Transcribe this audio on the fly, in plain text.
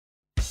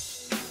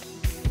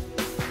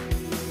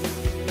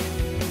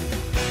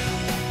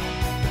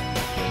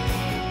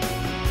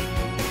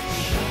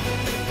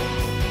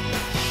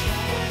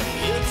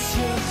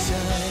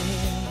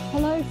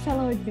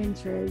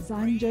adventurers.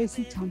 I'm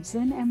Josie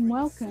Thompson and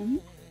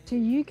welcome to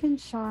You Can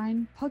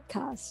Shine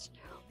podcast,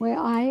 where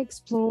I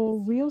explore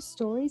real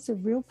stories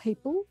of real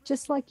people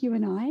just like you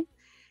and I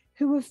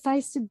who have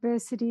faced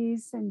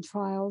adversities and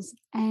trials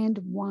and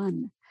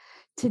won.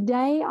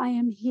 Today I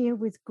am here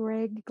with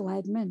Greg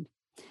Gladman.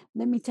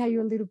 Let me tell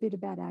you a little bit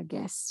about our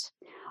guest.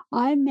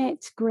 I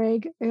met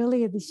Greg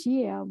earlier this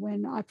year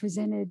when I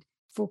presented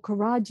for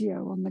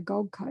Coraggio on the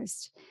Gold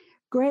Coast.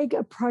 Greg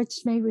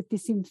approached me with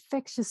this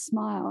infectious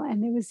smile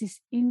and there was this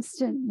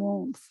instant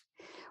warmth.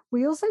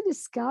 We also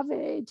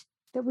discovered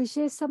that we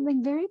share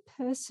something very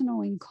personal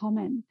in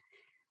common.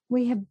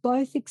 We have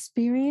both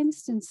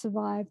experienced and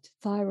survived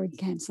thyroid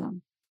cancer.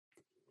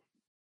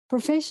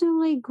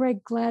 Professionally,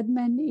 Greg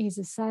Gladman is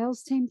a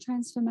sales team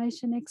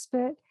transformation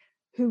expert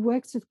who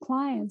works with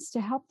clients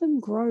to help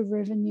them grow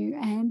revenue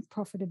and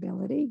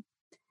profitability.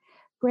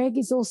 Greg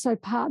is also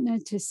partner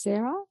to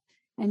Sarah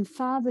and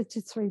father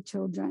to 3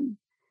 children.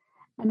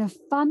 And a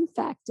fun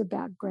fact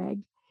about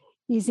Greg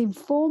is in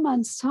 4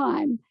 months'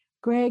 time,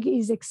 Greg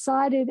is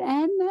excited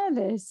and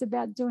nervous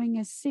about doing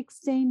a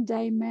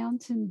 16-day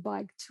mountain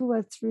bike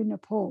tour through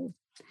Nepal.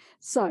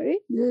 So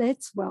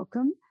let's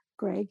welcome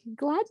Greg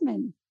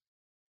Gladman.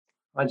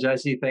 Hi,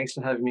 Josie. Thanks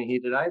for having me here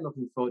today.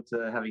 Looking forward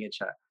to having a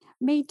chat.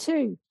 Me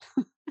too.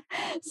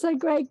 So,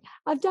 Greg,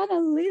 I've done a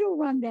little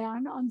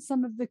rundown on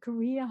some of the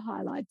career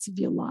highlights of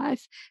your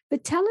life,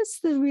 but tell us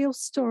the real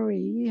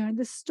story,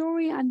 the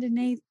story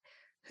underneath.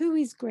 Who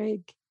is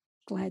Greg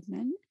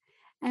Gladman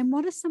and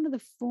what are some of the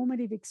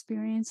formative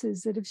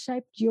experiences that have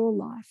shaped your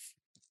life?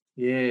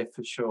 Yeah,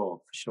 for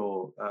sure. I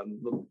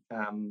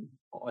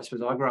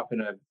suppose I grew up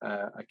in a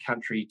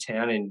country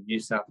town in New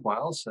South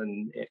Wales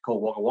and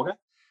called Wagga Wagga,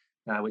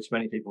 which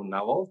many people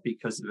know of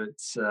because of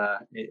its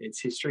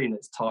history and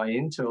its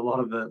tie-in to a lot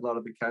of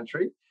the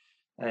country,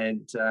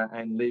 and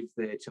lived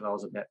there till I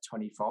was about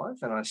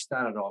 25. And I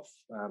started off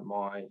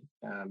my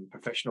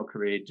professional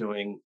career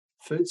doing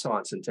food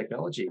science and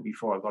technology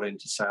before I got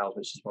into sales,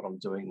 which is what I'm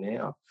doing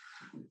now,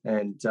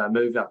 and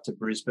moved up to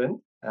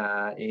Brisbane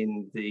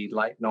in the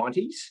late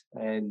 90s,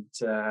 and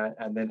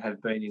then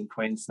have been in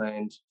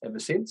Queensland ever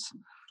since.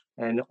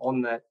 And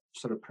on that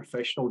sort of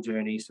professional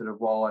journey, sort of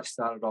while I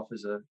started off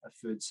as a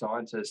food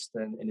scientist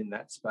and in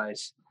that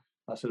space,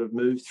 I sort of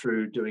moved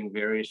through doing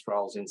various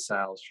roles in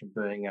sales, from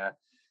being a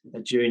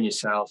junior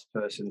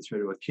salesperson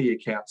through to a key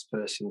accounts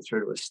person,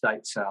 through to a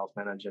state sales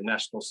manager,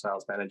 national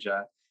sales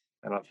manager,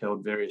 and I've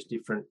held various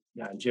different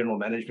general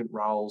management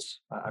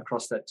roles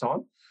across that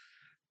time.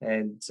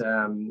 And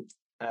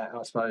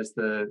I suppose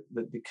the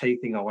key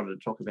thing I wanted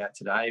to talk about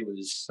today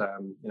was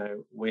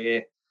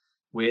where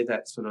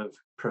that sort of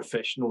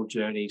professional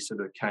journey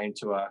sort of came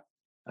to a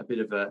bit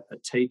of a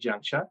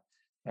T-juncture,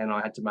 and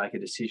I had to make a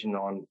decision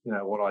on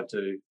what I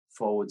do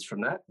forwards from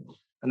that.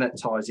 And that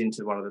ties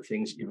into one of the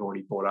things you've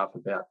already brought up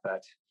about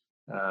that,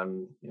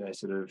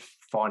 sort of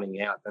finding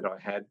out that I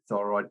had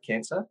thyroid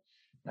cancer,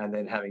 and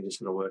then having to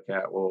sort of work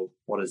out, well,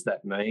 what does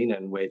that mean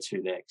and where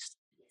to next?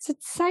 So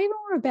say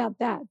more about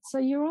that. So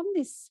you're on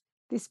this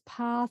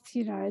path,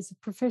 as a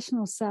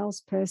professional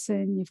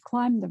salesperson, you've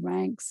climbed the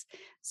ranks.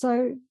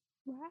 So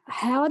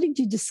how did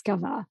you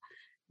discover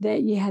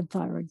that you had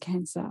thyroid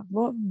cancer?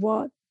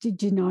 What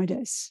did you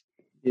notice?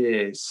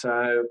 Yeah,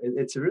 so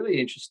it's a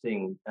really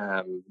interesting,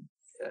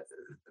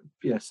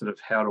 sort of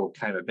how it all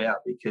came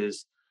about,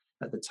 because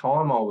at the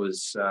time I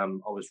was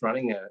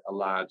running a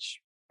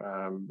large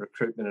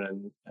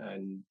recruitment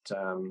and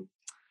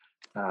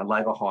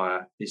labour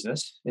hire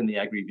business in the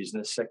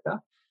agribusiness sector,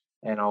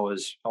 and I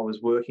was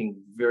working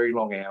very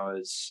long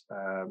hours.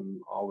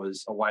 I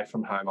was away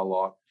from home a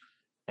lot,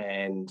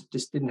 and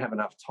just didn't have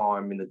enough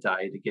time in the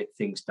day to get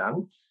things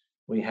done.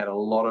 I had a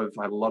lot of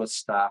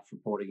staff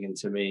reporting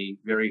into me,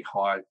 very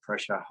high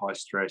pressure, high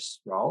stress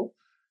role.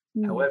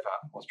 However,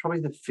 I was probably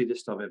the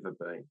fittest I've ever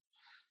been.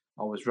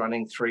 I was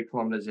running 3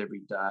 kilometres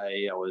every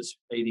day. I was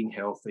eating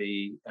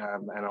healthy,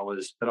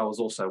 but I was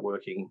also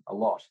working a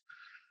lot.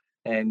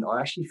 And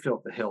I actually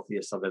felt the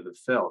healthiest I've ever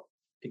felt,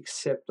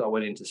 except I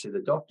went in to see the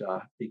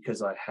doctor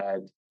because I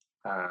had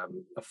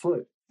a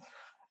flu.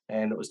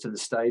 And it was to the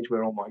stage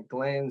where all my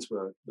glands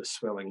were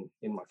swelling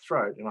in my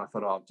throat. And I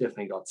thought, I've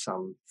definitely got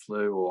some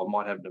flu, or I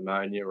might have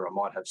pneumonia, or I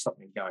might have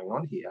something going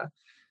on here.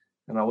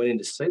 And I went in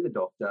to see the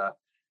doctor,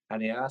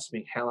 and he asked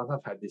me how long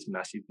I've had this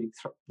massive big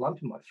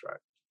lump in my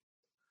throat.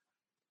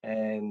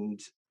 And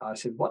I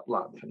said, what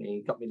lump? And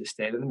he got me to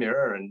stand in the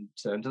mirror and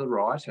turn to the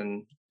right.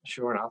 And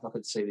sure enough, I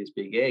could see this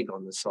big egg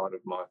on the side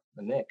of my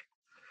neck.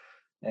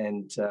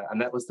 And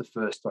that was the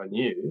first I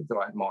knew that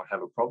I might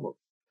have a problem.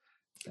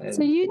 And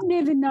so you'd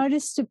never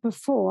noticed it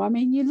before. I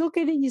mean, you look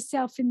at it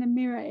yourself in the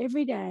mirror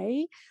every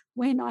day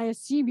when I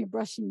assume you're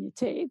brushing your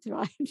teeth,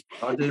 right?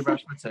 I do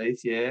brush my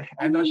teeth, yeah.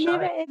 And you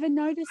never ever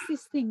noticed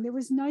this thing. There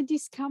was no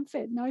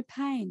discomfort, no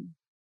pain.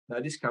 No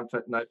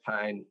discomfort, no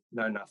pain,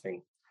 no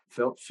nothing.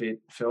 Felt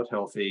fit, felt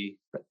healthy.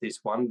 But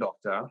this one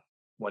doctor,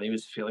 when he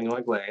was feeling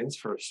my glands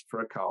for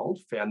a cold,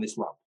 found this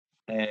lump.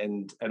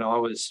 And I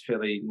was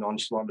fairly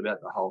nonchalant about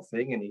the whole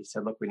thing. And he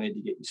said, look, we need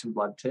to get you some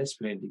blood tests.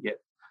 We need to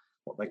get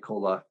what they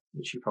call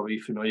which you're probably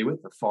familiar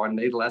with, the fine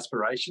needle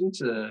aspiration,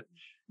 to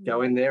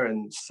go in there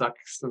and suck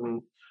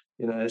some,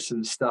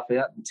 some stuff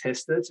out and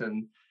test it.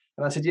 And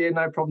I said, yeah,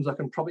 no problems. I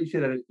can probably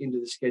fit it into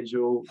the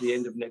schedule the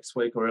end of next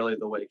week or early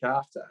the week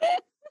after.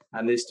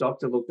 And this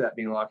doctor looked at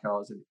me like I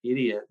was an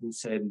idiot and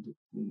said,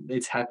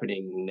 it's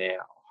happening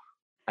now.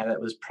 And it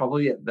was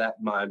probably at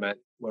that moment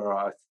where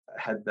I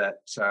had that,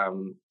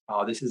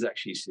 this is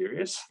actually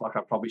serious. Like,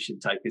 I probably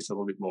should take this a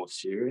little bit more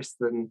serious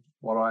than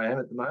what I am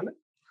at the moment.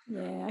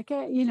 Yeah,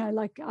 okay.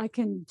 I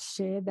can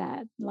share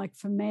that. Like,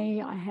 for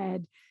me, I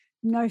had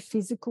no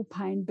physical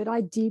pain, but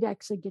I did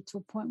actually get to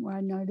a point where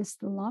I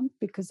noticed the lump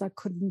because I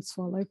couldn't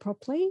swallow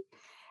properly.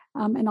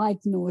 And I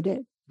ignored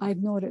it. I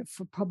ignored it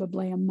for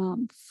probably a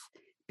month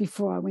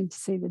before I went to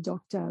see the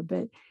doctor.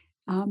 But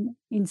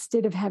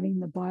instead of having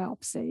the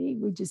biopsy,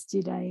 we just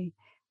did an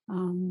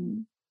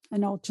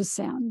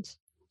ultrasound.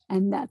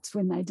 And that's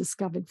when they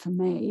discovered for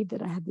me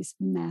that I had this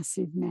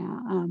massive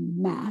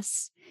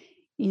mass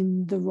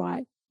in the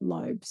right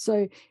lobe.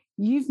 So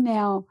you've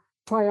now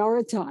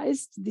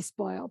prioritized this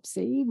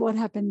biopsy. What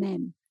happened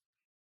then?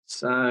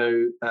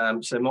 So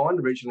mine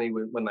originally,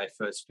 when they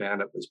first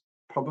found it, was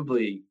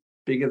probably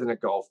bigger than a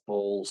golf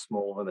ball,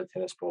 smaller than a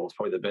tennis ball. It's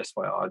probably the best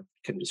way I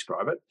can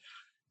describe it.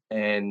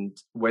 And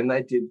when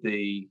they did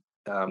the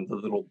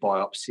little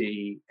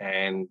biopsy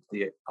and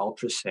the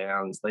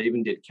ultrasounds, they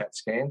even did CAT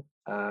scan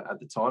at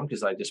the time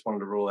because they just wanted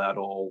to rule out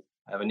all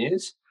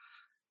avenues.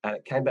 And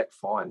it came back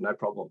fine, no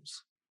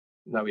problems,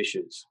 no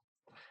issues.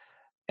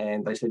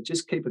 And they said,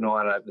 just keep an eye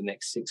on it over the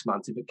next 6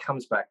 months. If it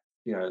comes back,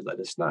 let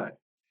us know.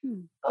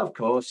 Of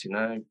course,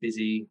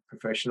 busy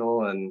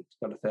professional and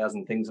got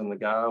 1,000 things on the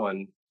go.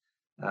 And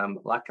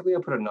luckily, I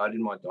put a note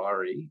in my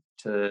diary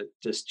to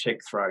just check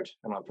throat.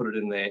 And I put it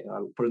in there.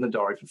 I put it in the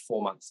diary for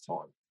 4 months'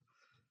 time.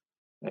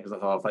 Because I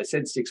thought, if they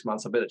said 6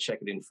 months, I better check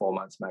it in 4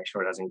 months, make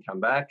sure it hasn't come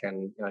back.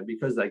 And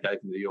because they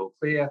gave me the all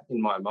clear,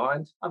 in my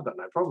mind, I've got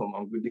no problem.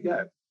 I'm good to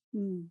go.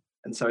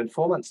 And so in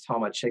 4 months'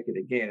 time, I check it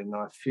again and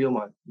I feel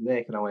my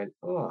neck and I went,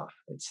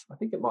 I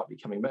think it might be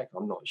coming back.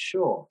 I'm not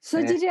sure.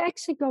 So did it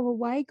actually go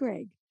away,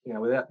 Greg?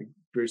 Without the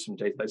gruesome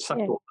details, they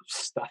sucked all the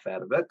stuff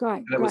out of it.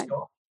 Great, and it was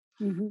gone.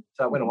 Mm-hmm.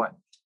 So it went away.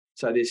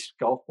 So this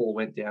golf ball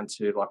went down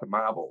to like a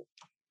marble.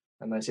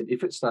 And they said,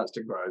 if it starts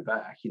to grow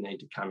back, you need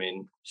to come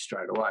in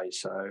straight away.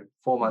 So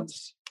 4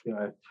 months,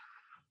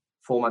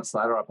 4 months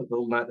later, I put the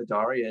little note in the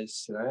diary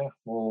as,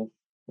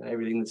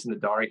 everything that's in the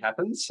diary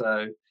happens.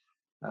 So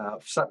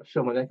I've started to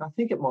feel my neck. I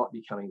think it might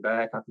be coming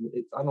back.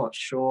 I'm not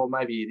sure.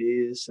 Maybe it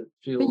is. It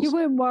feels. But you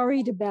weren't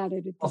worried about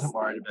it. I wasn't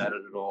worried about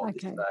it at all at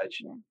this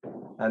stage. Yeah.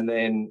 And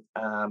then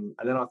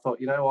I thought,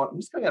 you know what? I'm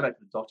just going to go back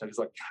to the doctor because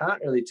I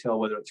can't really tell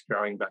whether it's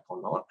growing back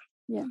or not.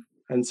 Yeah.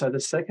 And so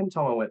the second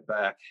time I went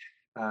back,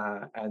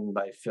 and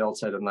they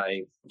felt it and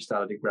they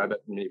started to grab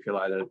it and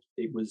manipulate it.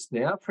 It was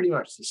now pretty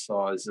much the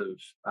size of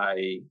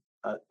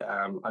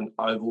an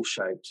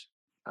oval-shaped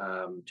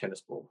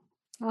tennis ball.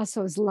 Oh,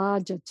 so it was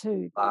larger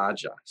too.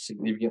 Larger,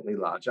 significantly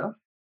larger.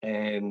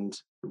 And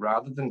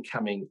rather than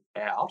coming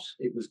out,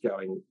 it was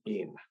going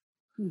in.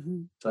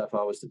 Mm-hmm. So if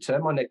I was to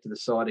turn my neck to the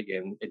side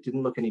again, it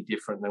didn't look any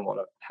different than what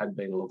it had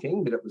been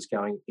looking, but it was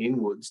going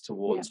inwards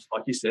towards,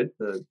 like you said,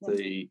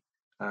 the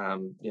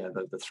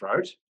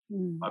throat,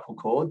 vocal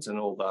cords, and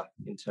all the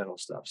internal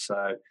stuff.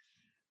 So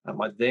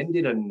I then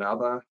did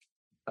another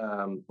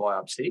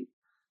biopsy,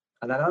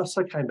 and that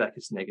also came back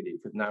as negative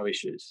with no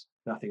issues,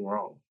 nothing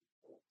wrong.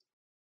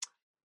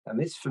 And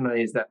this for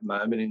me is that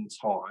moment in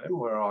time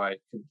where I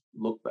could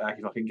look back,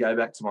 if I could go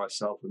back to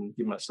myself and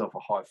give myself a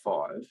high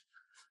five.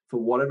 For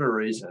whatever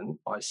reason,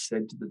 I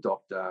said to the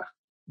doctor,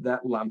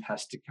 that lump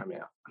has to come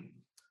out.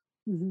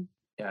 Mm-hmm.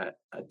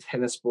 A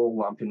tennis ball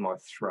lump in my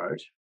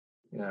throat,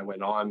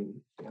 when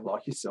I'm,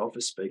 like yourself,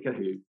 a speaker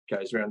who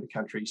goes around the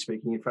country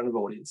speaking in front of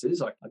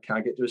audiences, I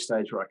can't get to a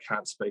stage where I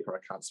can't speak or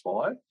I can't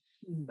swallow.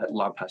 Mm-hmm. That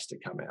lump has to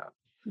come out.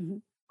 Mm-hmm.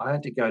 I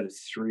had to go to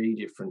 3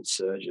 different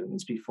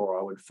surgeons before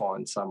I would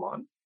find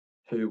someone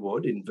who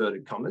would,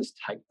 inverted commas,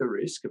 take the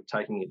risk of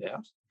taking it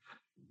out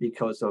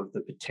because of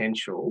the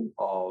potential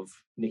of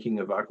nicking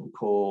a vocal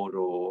cord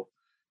or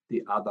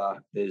the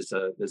other. There's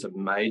a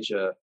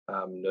major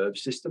nerve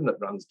system that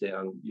runs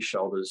down your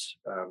shoulders,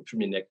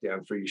 from your neck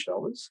down through your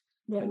shoulders.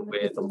 Yeah, and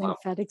where the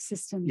lymphatic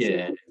system.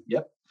 Yeah,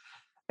 yep.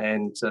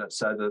 And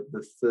so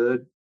the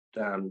third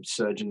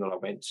surgeon that I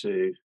went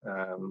to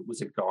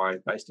was a guy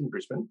based in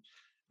Brisbane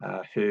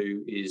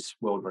who is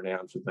world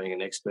renowned for being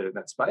an expert in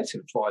that space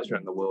and flies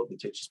around the world and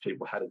teaches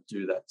people how to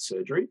do that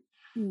surgery.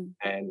 Mm.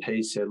 And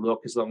he said,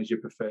 look, as long as you're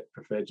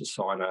prepared to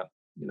sign a,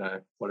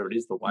 whatever it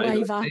is, the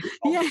waiver.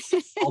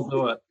 I'll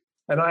do it.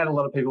 And I had a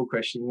lot of people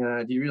questioning,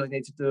 do you really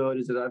need to do it?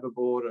 Is it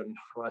overboard? And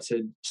I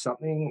said,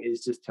 something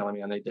is just telling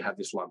me I need to have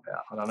this lump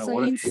out. I don't know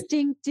what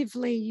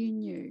instinctively you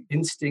knew.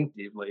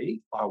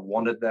 Instinctively, I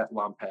wanted that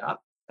lump out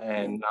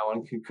and no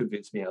one can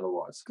convince me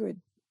otherwise.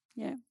 Good.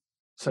 Yeah.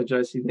 So,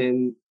 Josie,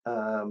 then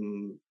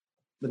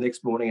the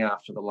next morning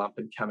after the lump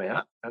had come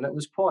out, and it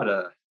was quite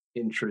a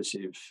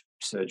intrusive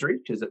surgery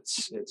because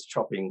it's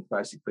chopping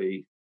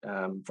basically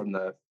from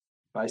the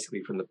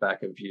basically from the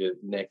back of your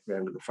neck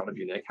round to the front of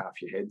your neck,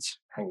 half your head's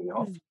hanging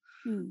off.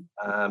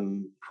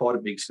 Quite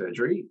a big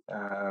surgery.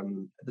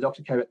 The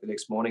doctor came out the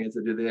next morning as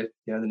they do their,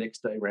 the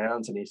next day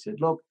rounds, and he said,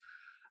 "Look,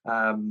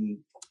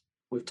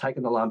 we've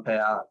taken the lump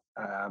out.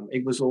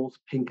 It was all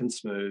pink and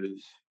smooth.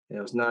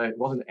 It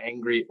wasn't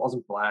angry. It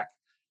wasn't black.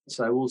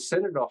 So we'll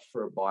send it off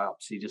for a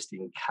biopsy just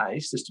in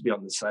case, just to be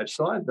on the safe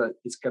side, but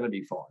it's going to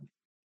be fine."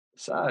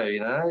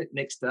 So,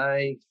 next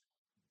day,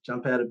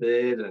 jump out of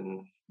bed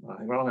and I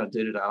think, what I'm going to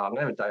do today, I'm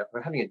going to have a day.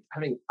 I'm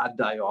having a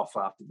day off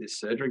after this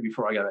surgery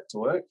before I go back to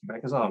work,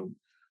 because I'm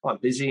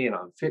busy and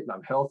I'm fit and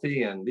I'm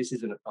healthy, and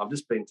I've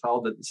just been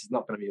told that this is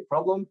not going to be a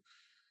problem.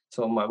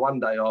 So on my one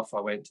day off, I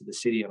went to the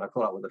city and I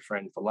caught up with a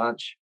friend for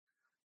lunch,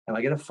 and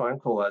I get a phone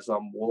call as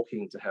I'm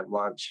walking to have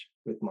lunch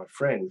with my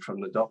friend from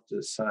the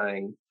doctor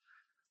saying,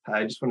 "Hey,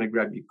 I just want to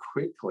grab you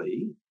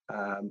quickly.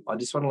 I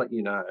just want to let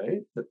you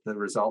know that the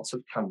results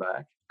have come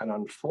back, and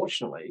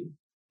unfortunately,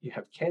 you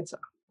have cancer."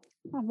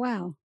 Oh,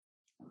 wow.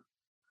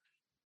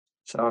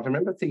 So I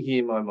remember thinking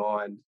in my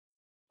mind,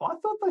 I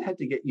thought they had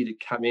to get you to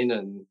come in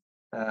and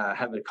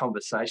have a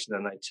conversation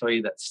and they tell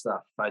you that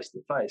stuff face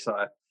to face.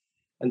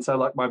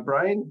 So my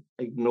brain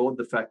ignored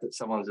the fact that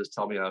someone's just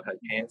told me I've had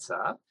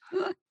cancer.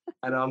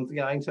 And I'm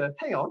going to,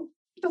 hang on,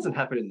 it doesn't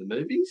happen in the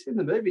movies. In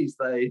the movies,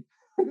 they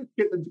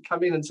get them to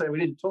come in and say, "We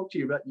need to talk to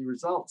you about your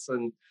results."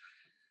 And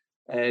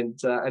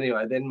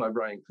anyway, then my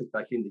brain clicked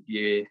back into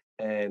gear,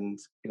 and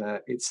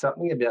it's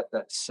something about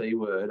that C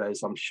word,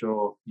 as I'm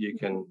sure you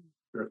can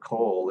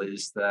recall,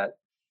 is that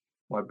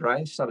my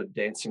brain started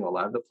dancing all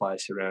over the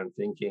place around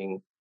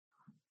thinking,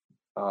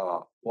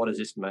 "Oh, what does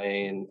this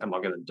mean? Am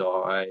I going to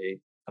die?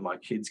 Are my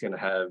kids going to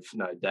have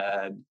no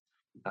dad?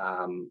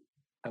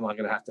 Am I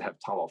going to have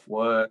time off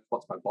work?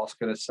 What's my boss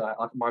going to say?"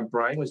 Like, my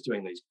brain was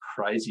doing these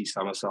crazy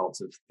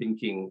somersaults of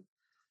thinking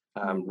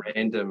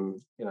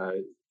random,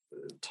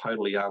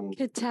 totally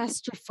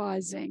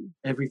catastrophizing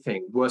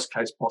everything, worst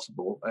case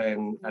possible,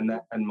 and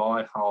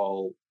my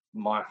whole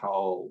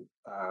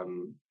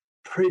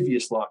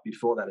previous life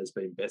before that has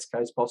been best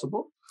case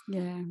possible.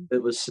 Yeah,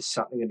 it was just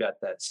something about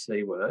that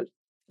C word.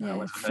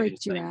 Yeah,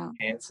 freaked you out.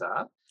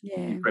 Cancer. Yeah,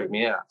 It freaked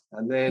me out,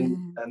 and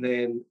then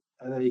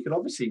you could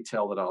obviously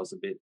tell that I was a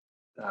bit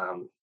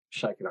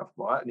shaken up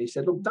by it. And he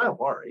said, "Look, don't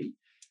worry.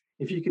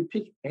 If you could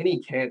pick any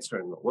cancer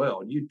in the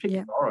world, you'd pick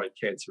thyroid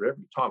cancer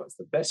every time. It's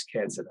the best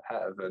cancer to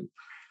have."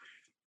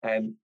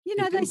 And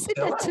they said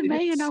that to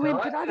me, and I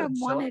went, "But I don't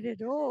want it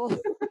at all."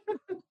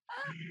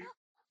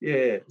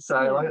 Yeah,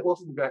 so it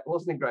wasn't great. It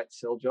wasn't a great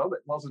sell job.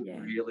 It wasn't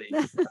really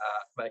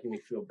making me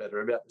feel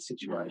better about the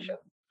situation.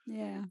 No.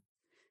 Yeah.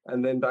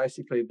 And then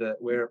basically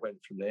where it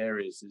went from there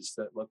is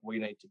that, look, we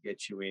need to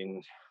get you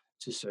in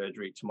to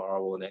surgery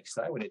tomorrow or the next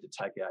day. We need to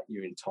take out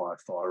your entire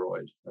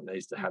thyroid. It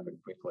needs to happen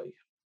quickly.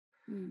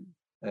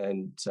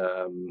 And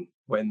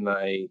when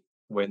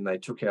they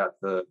took out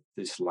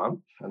this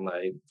lump and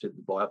they did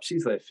the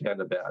biopsies, they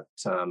found about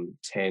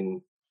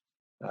 10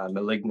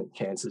 malignant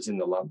cancers in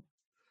the lump.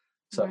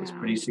 So it was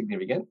pretty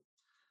significant.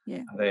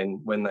 Yeah. And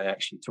then when they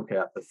actually took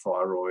out the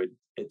thyroid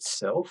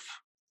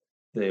itself,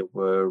 there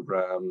were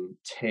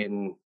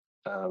 10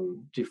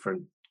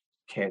 different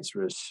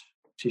cancerous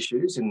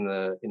tissues in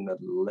the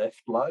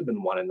left lobe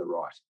and one in the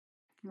right.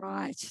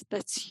 Right,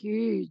 that's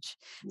huge.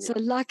 Yeah. So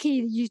lucky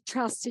you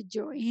trusted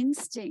your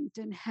instinct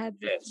and had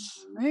it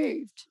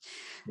removed.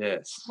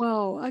 Yes.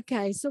 Well,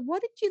 okay. So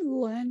what did you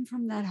learn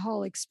from that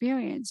whole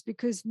experience?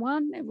 Because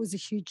 1, it was a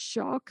huge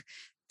shock.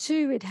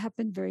 2, it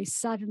happened very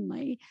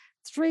suddenly.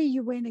 3,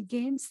 you went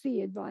against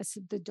the advice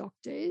of the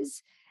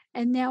doctors.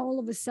 And now all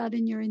of a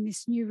sudden you're in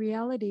this new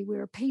reality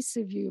where a piece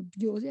of your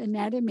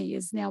anatomy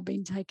has now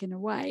been taken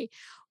away.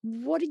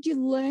 What did you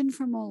learn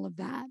from all of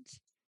that?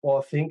 Well,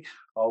 I think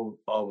I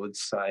would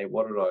say,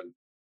 what did I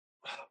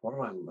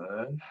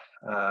learn?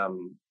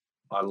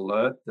 I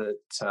learned that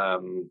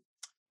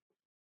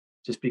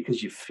just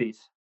because you're fit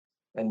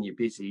and you're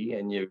busy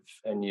and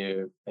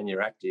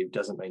you're active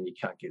doesn't mean you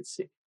can't get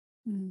sick.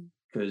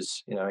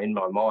 Because in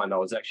my mind, I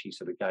was actually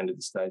sort of going to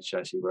the stage,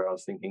 Josie, where I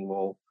was thinking,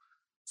 well,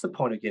 what's the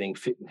point of getting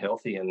fit and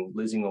healthy and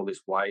losing all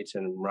this weight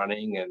and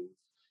running and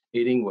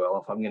eating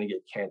well if I'm going to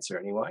get cancer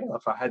anyway?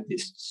 Like, I had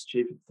this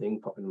stupid thing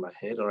pop into my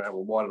head around,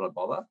 well, why did I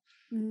bother?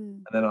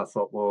 And then I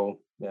thought, well,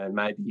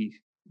 maybe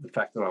the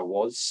fact that I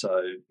was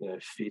so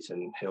fit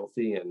and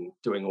healthy and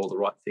doing all the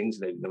right things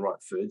and eating the right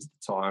foods at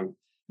the time,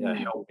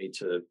 helped me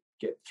to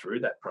get through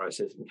that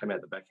process and come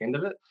out the back end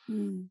of it.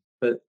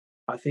 But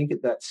I think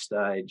at that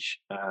stage,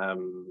 I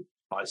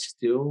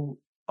still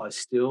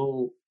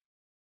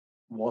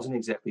wasn't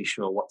exactly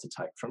sure what to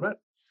take from it.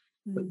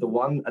 But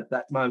at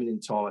that moment in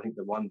time, I think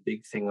the one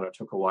big thing that I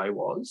took away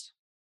was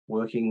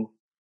working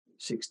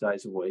 6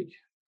 days a week,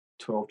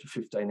 12 to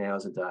 15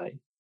 hours a day,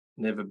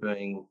 never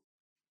being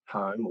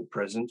home or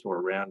present or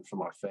around for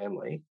my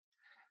family.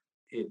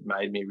 It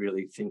made me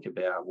really think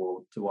about,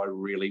 well, do I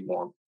really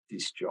want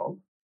this job?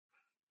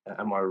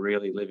 Am I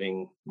really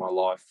living my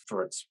life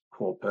for its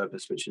core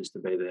purpose, which is to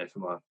be there for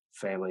my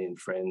family and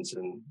friends,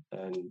 and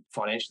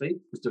financially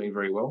was doing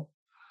very well.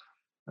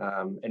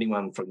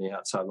 anyone from the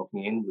outside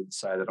looking in would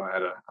say that I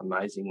had an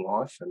amazing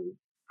life and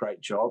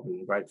great job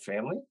and great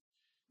family,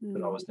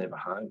 but I was never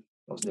home.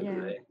 I was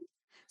never there.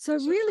 So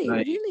So really, for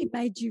it me, really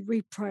made you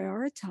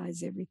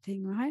reprioritize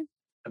everything, right?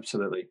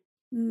 absolutely.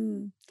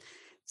 Mm.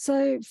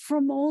 So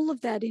from all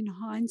of that in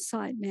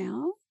hindsight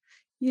now,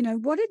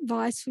 what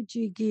advice would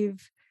you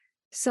give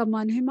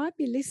someone who might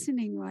be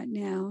listening right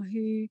now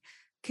who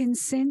can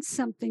sense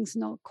something's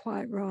not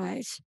quite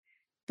right,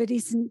 but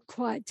isn't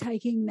quite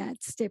taking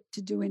that step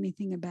to do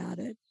anything about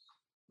it?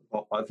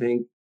 Well, I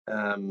think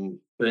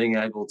being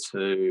able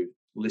to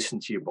listen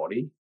to your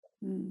body,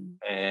 Mm.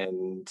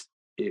 and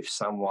if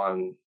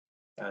someone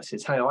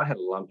says, "Hey, I had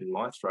a lump in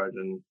my throat,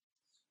 and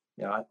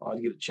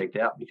I'd get it checked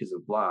out because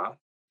of blah."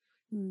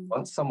 Mm.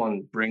 Once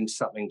someone brings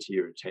something to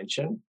your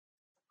attention,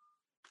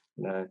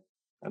 an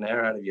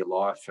hour out of your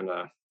life and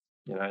a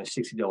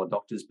 $60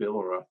 doctor's bill,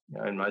 or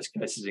in most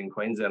cases in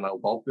Queensland they'll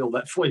bulk bill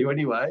that for you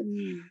anyway,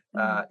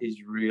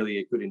 is really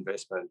a good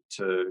investment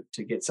to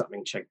get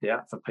something checked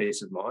out for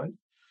peace of mind.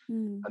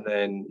 And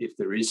then if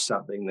there is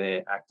something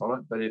there, act on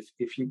it. But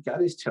if your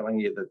gut is telling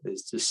you that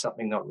there's just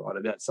something not right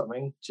about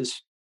something,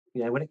 just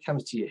when it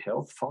comes to your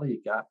health, follow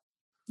your gut.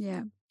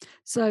 Yeah.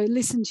 So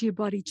listen to your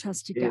body,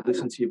 trust your gut.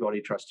 Listen to your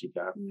body, trust your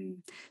gut.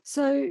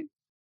 So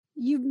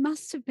you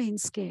must have been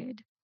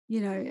scared,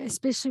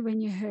 especially when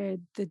you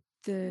heard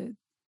the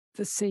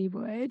C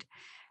word.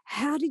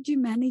 How did you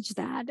manage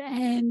that?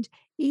 And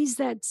is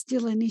that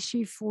still an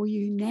issue for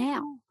you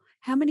now?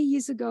 How many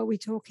years ago are we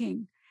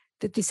talking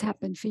that this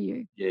happened for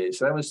you? Yeah,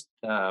 so that was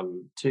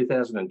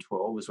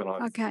 2012 was when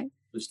I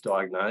was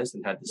diagnosed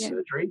and had the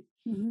surgery.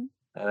 Mm-hmm.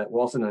 And it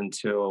wasn't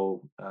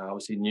until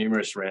obviously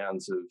numerous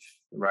rounds of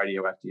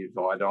radioactive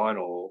iodine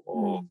or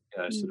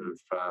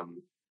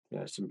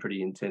some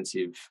pretty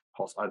intensive.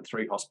 I had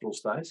 3 hospital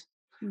stays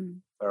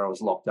where I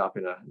was locked up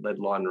in a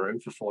lead-lined room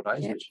for 4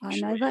 days. Yep, which I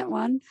know that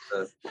one.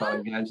 The fun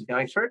and games of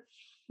going through.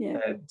 Yeah.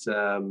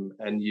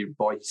 And you're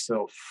by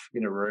yourself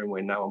in a room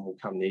where no one will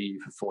come near you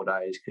for 4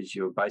 days because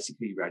you're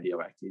basically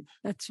radioactive.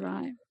 That's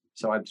right.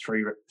 So I had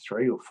three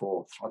or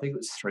four, I think it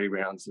was 3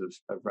 rounds of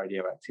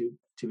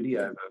radioactivity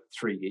over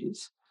 3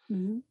 years.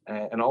 Mm-hmm.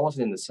 And I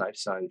wasn't in the safe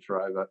zone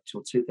for over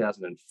till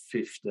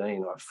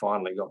 2015. I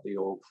finally got the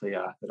all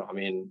clear that I'm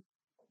in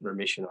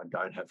remission. I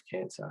don't have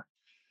cancer.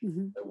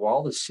 Mm-hmm. But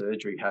while the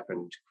surgery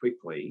happened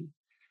quickly,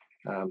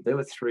 there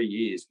were 3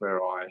 years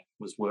where I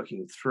was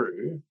working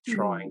through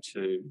trying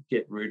to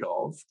get rid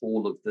of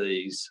all of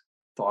these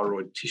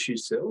thyroid tissue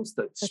cells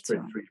that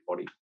spread through your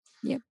body.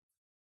 Yep.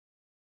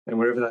 And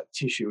wherever that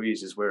tissue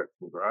is where it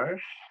can grow.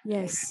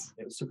 Yes.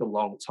 It took a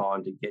long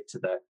time to get to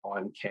that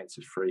I'm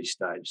cancer-free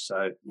stage.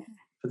 So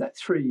for that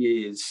 3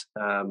 years,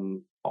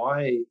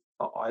 I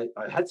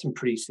had some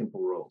pretty simple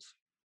rules.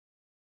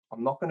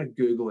 I'm not going to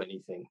Google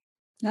anything.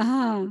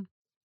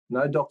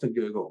 No Dr.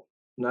 Google,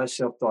 no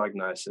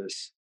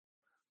self-diagnosis.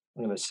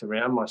 I'm going to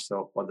surround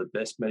myself by the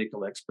best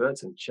medical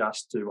experts and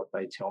just do what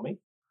they tell me.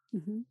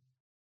 Mm-hmm.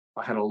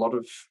 I had a lot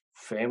of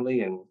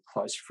family and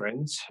close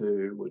friends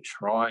who were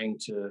trying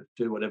to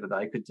do whatever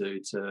they could do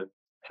to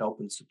help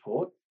and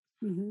support.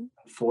 Mm-hmm.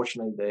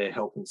 Unfortunately, their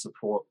help and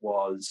support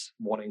was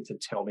wanting to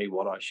tell me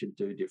what I should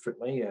do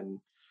differently and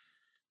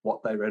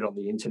what they read on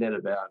the internet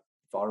about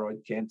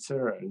thyroid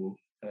cancer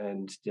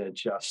and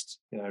just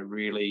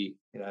really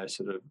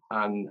sort of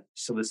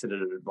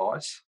unsolicited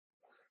advice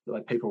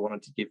that people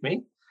wanted to give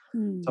me.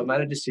 So I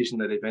made a decision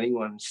that if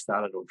anyone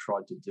started or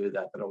tried to do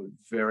that, I would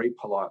very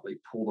politely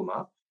pull them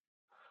up.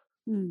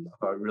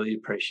 I really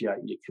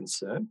appreciate your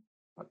concern.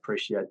 I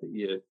appreciate that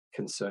you're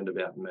concerned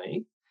about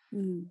me.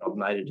 I've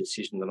made a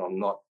decision that I'm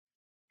not,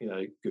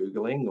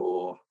 Googling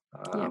or,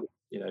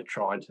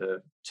 trying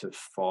to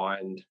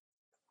find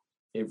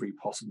every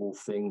possible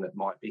thing that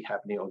might be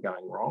happening or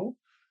going wrong.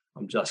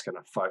 I'm just going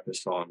to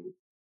focus on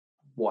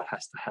what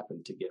has to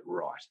happen to get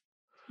right.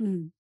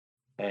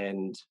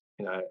 And,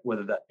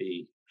 whether that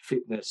be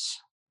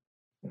fitness,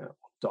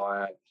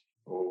 diet,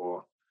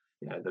 or,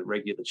 the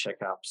regular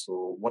checkups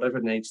or whatever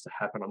needs to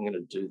happen, I'm going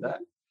to do that.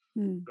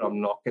 But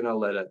I'm not going to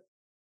let it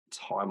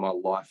tie my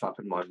life up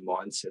and my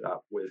mindset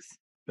up with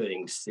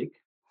being sick.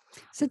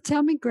 So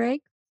tell me,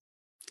 Greg,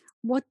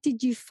 what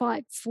did you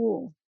fight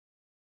for?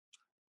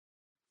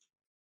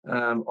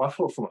 I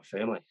fought for my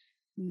family.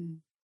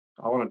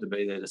 I wanted to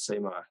be there to see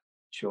my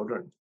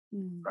children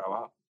grow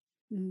up.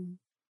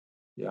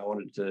 I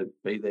wanted to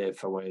be there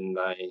for when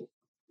they,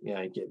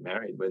 get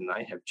married, when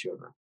they have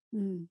children.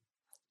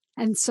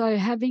 And so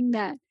having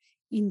that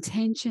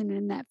intention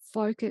and that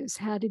focus,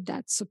 how did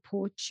that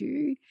support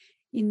you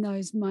in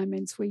those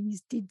moments where you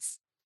did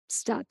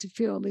start to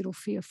feel a little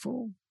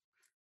fearful?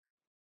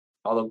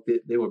 Oh, look,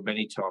 there were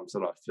many times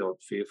that I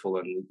felt fearful,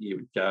 and you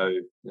would go,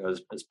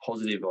 as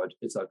positive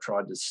as I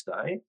tried to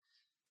stay.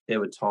 There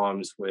were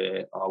times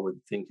where I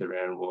would think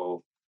around,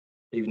 well,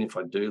 even if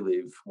I do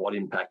live, what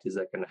impact is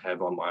that going to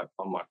have on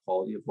my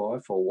quality of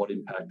life, or what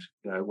impact,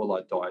 will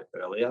I die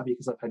earlier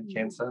because I've had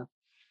cancer?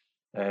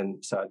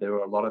 And so there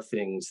were a lot of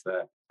things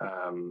that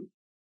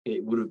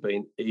it would have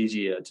been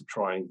easier to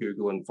try and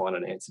Google and find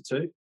an answer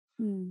to.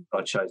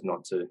 I chose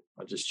not to.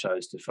 I just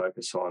chose to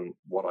focus on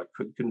what I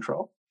could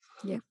control.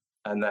 Yeah.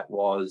 And that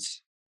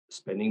was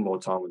spending more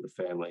time with the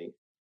family.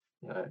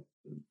 You know,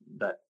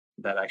 that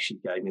actually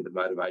gave me the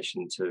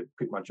motivation to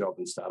quit my job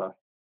and start a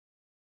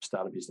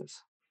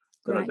business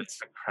that I'd been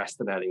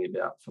procrastinating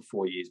about for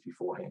 4 years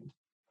beforehand.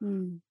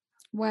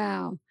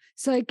 Wow.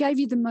 So it gave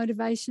you the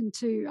motivation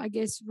to, I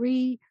guess,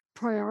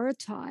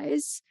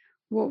 reprioritize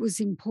what was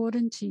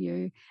important to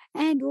you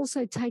and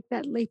also take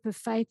that leap of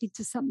faith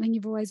into something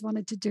you've always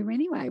wanted to do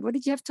anyway. What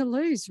did you have to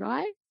lose,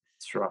 right?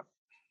 That's right.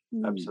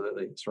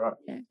 Absolutely. That's right.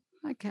 Yeah.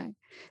 Okay.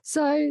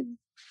 So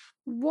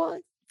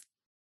what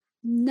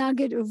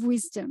nugget of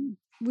wisdom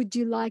would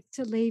you like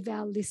to leave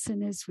our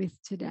listeners with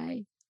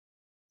today?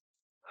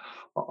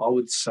 I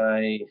would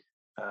say,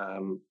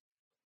 and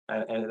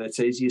it's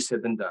easier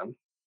said than done,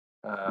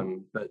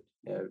 but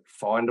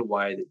find a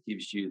way that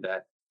gives you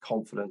that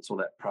confidence or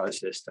that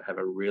process to have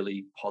a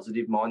really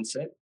positive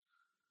mindset.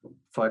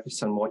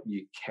 Focus on what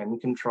you can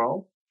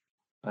control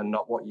and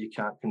not what you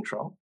can't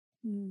control.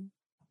 And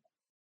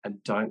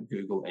don't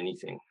Google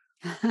anything.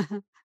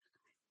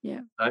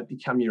 Yeah. Don't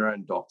become your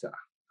own doctor,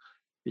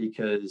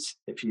 because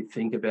if you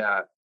think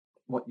about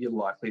what you're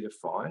likely to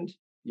find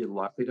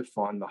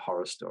the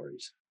horror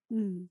stories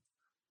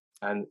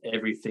and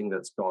everything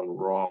that's gone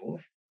wrong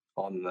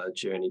on the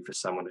journey for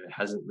someone who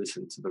hasn't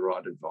listened to the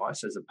right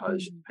advice, as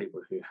opposed to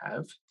people who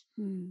have.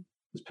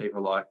 There's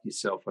people like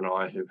yourself and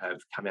I who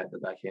have come out the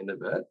back end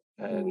of it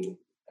and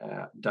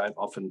don't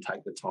often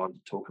take the time to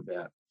talk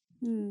about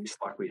this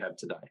like we have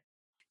today.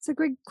 So,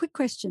 Greg, quick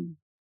question.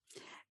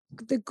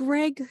 The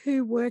Greg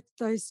who worked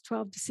those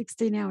 12 to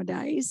 16-hour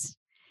days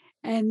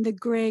and the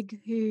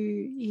Greg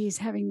who is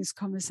having this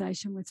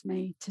conversation with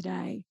me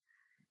today,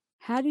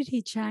 how did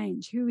he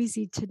change? Who is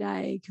he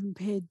today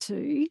compared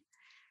to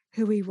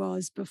who he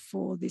was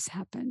before this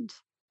happened?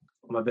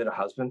 I'm a better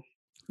husband.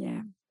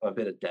 Yeah. I'm a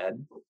better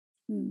dad.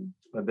 I'm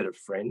a better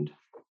friend.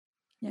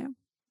 Yeah.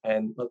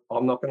 And look,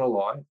 I'm not going to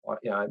lie.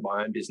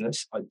 My own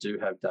business, I do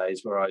have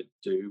days where I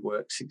do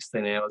work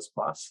 16 hours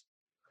plus,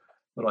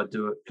 but I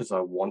do it because I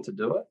want to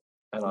do it,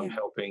 and I'm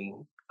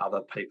helping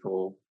other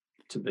people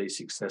to be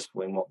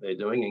successful in what they're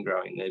doing and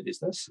growing their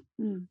business.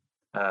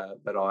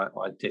 But I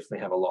definitely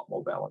have a lot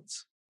more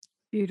balance.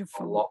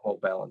 Beautiful. A lot more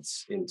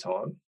balance in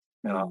time,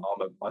 and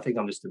I think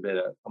I'm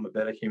a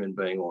better human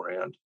being all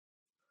around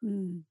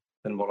than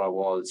what I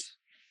was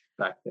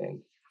back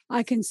then.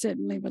 I can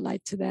certainly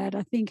relate to that.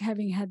 I think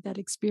having had that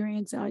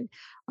experience,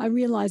 I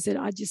realize that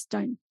I just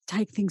don't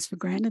take things for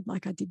granted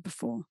like I did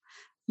before.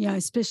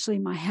 Especially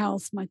my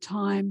health, my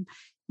time,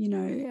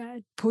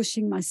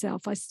 pushing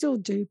myself. I still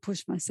do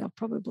push myself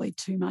probably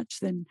too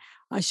much than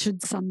I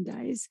should some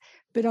days,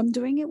 but I'm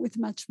doing it with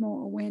much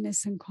more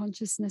awareness and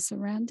consciousness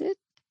around it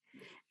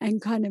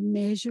and kind of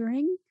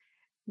measuring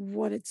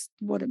what it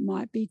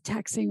might be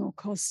taxing or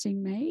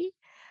costing me.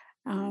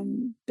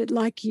 But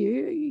like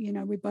you,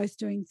 we're both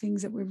doing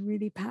things that we're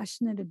really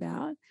passionate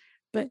about,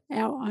 but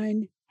our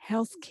own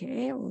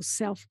healthcare or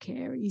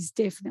self-care is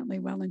definitely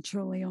well and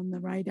truly on the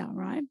radar,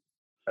 right?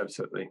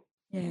 Absolutely.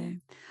 Yeah.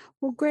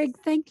 Well, Greg,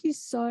 thank you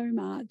so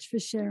much for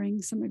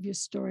sharing some of your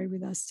story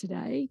with us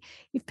today.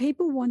 If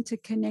people want to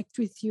connect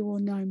with you or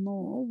know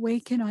more, where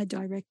can I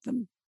direct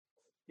them?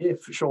 Yeah,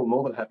 for sure.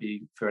 More than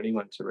happy for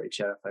anyone to reach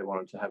out if they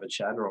wanted to have a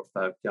chat, or if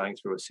they're going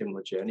through a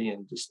similar journey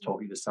and just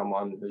talking to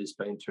someone who's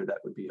been through that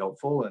would be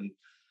helpful. And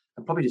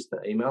probably just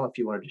the email, if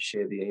you wanted to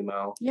share the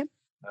email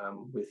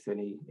with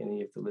any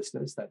of the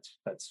listeners, that's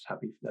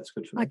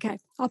good for me. Okay,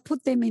 I'll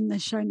put them in the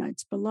show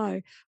notes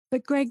below.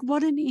 But Greg,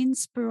 what an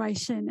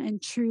inspiration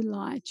and true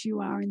light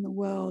you are in the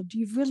world.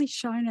 You've really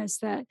shown us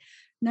that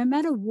no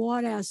matter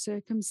what our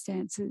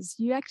circumstances,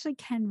 you actually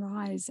can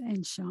rise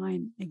and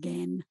shine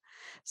again.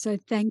 So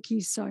thank you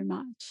so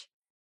much.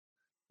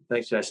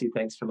 Thanks, Jessie.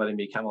 Thanks for letting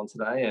me come on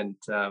today, and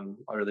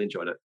I really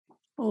enjoyed it.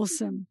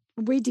 Awesome.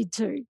 We did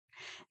too.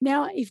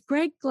 Now, if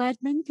Greg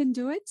Gladman can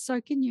do it, so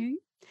can you.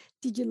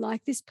 Did you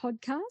like this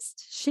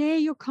podcast? Share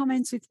your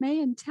comments with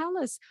me and tell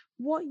us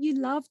what you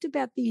loved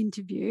about the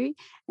interview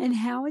and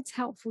how it's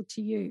helpful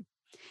to you.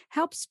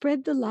 Help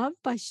spread the love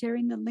by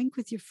sharing the link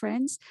with your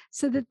friends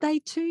so that they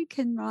too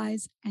can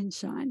rise and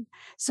shine.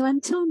 So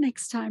until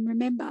next time,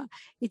 remember,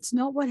 it's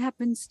not what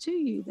happens to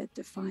you that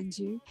defines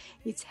you.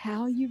 It's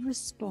how you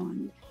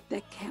respond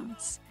that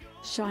counts.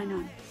 Shine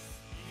on.